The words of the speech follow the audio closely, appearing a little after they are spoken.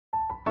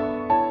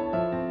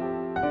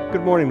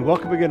Good morning.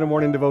 Welcome again to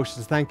Morning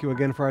Devotions. Thank you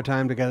again for our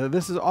time together.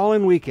 This is all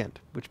in weekend,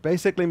 which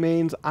basically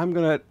means I'm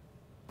going to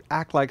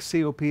act like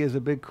COP is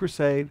a big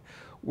crusade.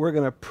 We're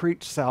going to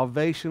preach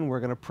salvation. We're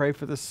going to pray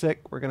for the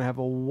sick. We're going to have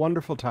a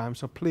wonderful time.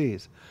 So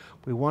please,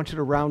 we want you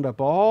to round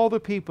up all the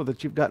people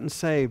that you've gotten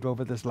saved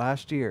over this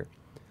last year.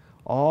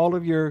 All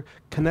of your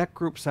Connect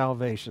Group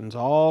salvations,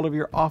 all of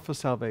your office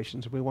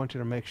salvations. We want you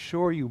to make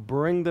sure you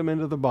bring them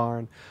into the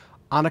barn.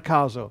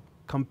 Anakazo.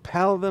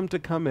 Compel them to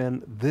come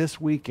in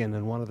this weekend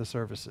in one of the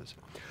services.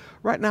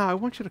 Right now, I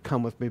want you to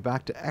come with me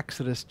back to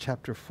Exodus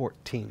chapter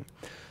 14.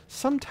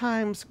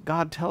 Sometimes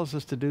God tells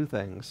us to do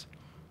things,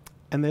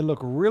 and they look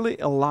really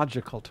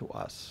illogical to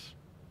us,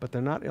 but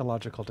they're not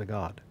illogical to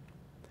God.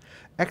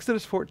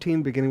 Exodus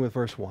 14, beginning with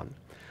verse 1.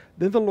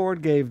 Then the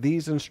Lord gave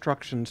these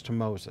instructions to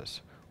Moses.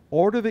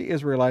 Order the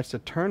Israelites to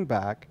turn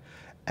back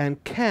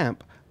and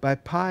camp by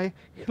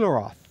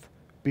Pi-Hiroth,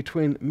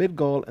 between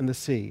Midgol and the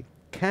sea.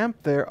 Camp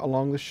there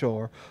along the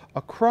shore,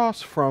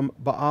 across from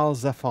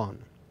Baal-Zephon.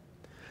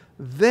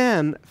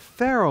 Then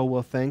Pharaoh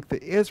will think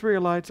the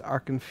Israelites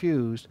are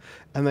confused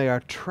and they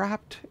are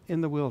trapped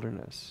in the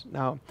wilderness.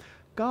 Now,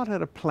 God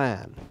had a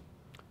plan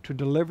to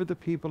deliver the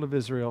people of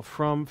Israel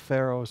from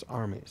Pharaoh's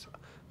armies.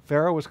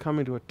 Pharaoh was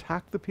coming to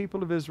attack the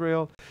people of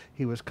Israel.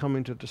 He was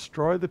coming to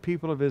destroy the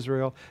people of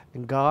Israel,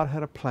 and God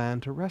had a plan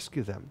to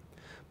rescue them.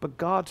 But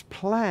God's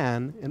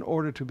plan, in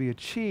order to be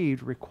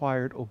achieved,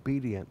 required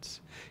obedience.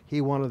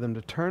 He wanted them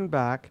to turn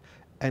back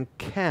and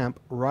camp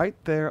right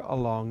there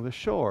along the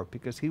shore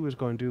because he was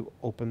going to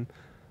open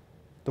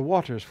the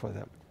waters for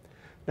them.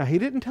 Now, he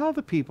didn't tell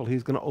the people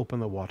he's going to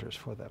open the waters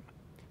for them.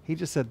 He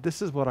just said,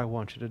 this is what I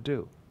want you to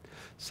do.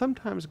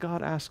 Sometimes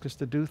God asks us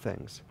to do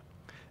things,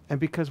 and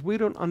because we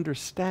don't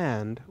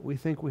understand, we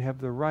think we have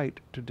the right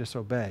to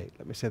disobey.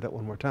 Let me say that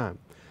one more time.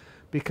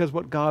 Because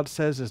what God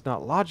says is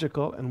not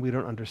logical and we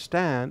don't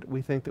understand,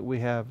 we think that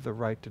we have the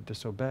right to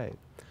disobey.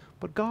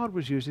 But God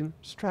was using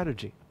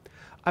strategy.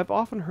 I've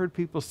often heard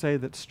people say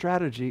that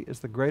strategy is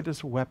the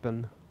greatest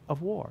weapon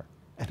of war,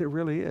 and it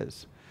really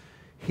is.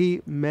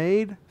 He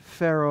made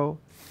Pharaoh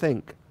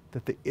think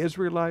that the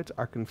Israelites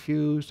are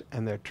confused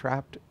and they're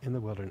trapped in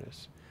the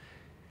wilderness.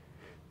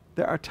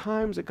 There are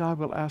times that God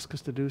will ask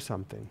us to do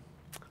something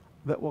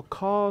that will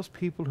cause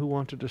people who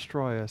want to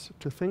destroy us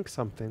to think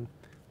something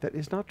that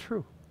is not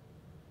true,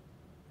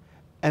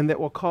 and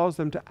that will cause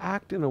them to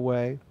act in a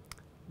way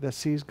that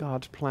sees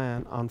God's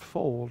plan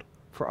unfold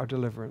for our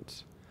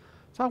deliverance.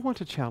 So I want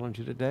to challenge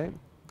you today.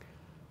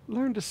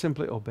 Learn to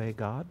simply obey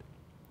God.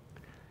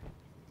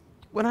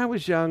 When I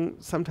was young,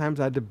 sometimes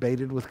I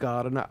debated with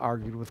God and I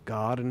argued with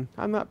God, and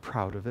I'm not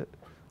proud of it.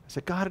 I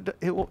said, God,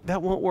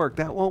 that won't work,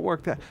 that won't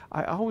work.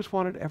 I always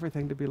wanted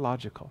everything to be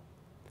logical.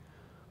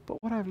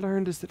 But what I've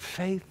learned is that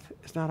faith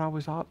is not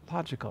always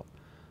logical,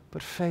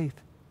 but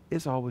faith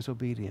is always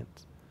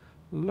obedience.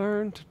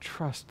 Learn to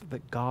trust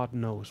that God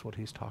knows what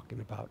he's talking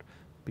about,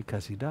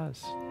 because he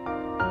does.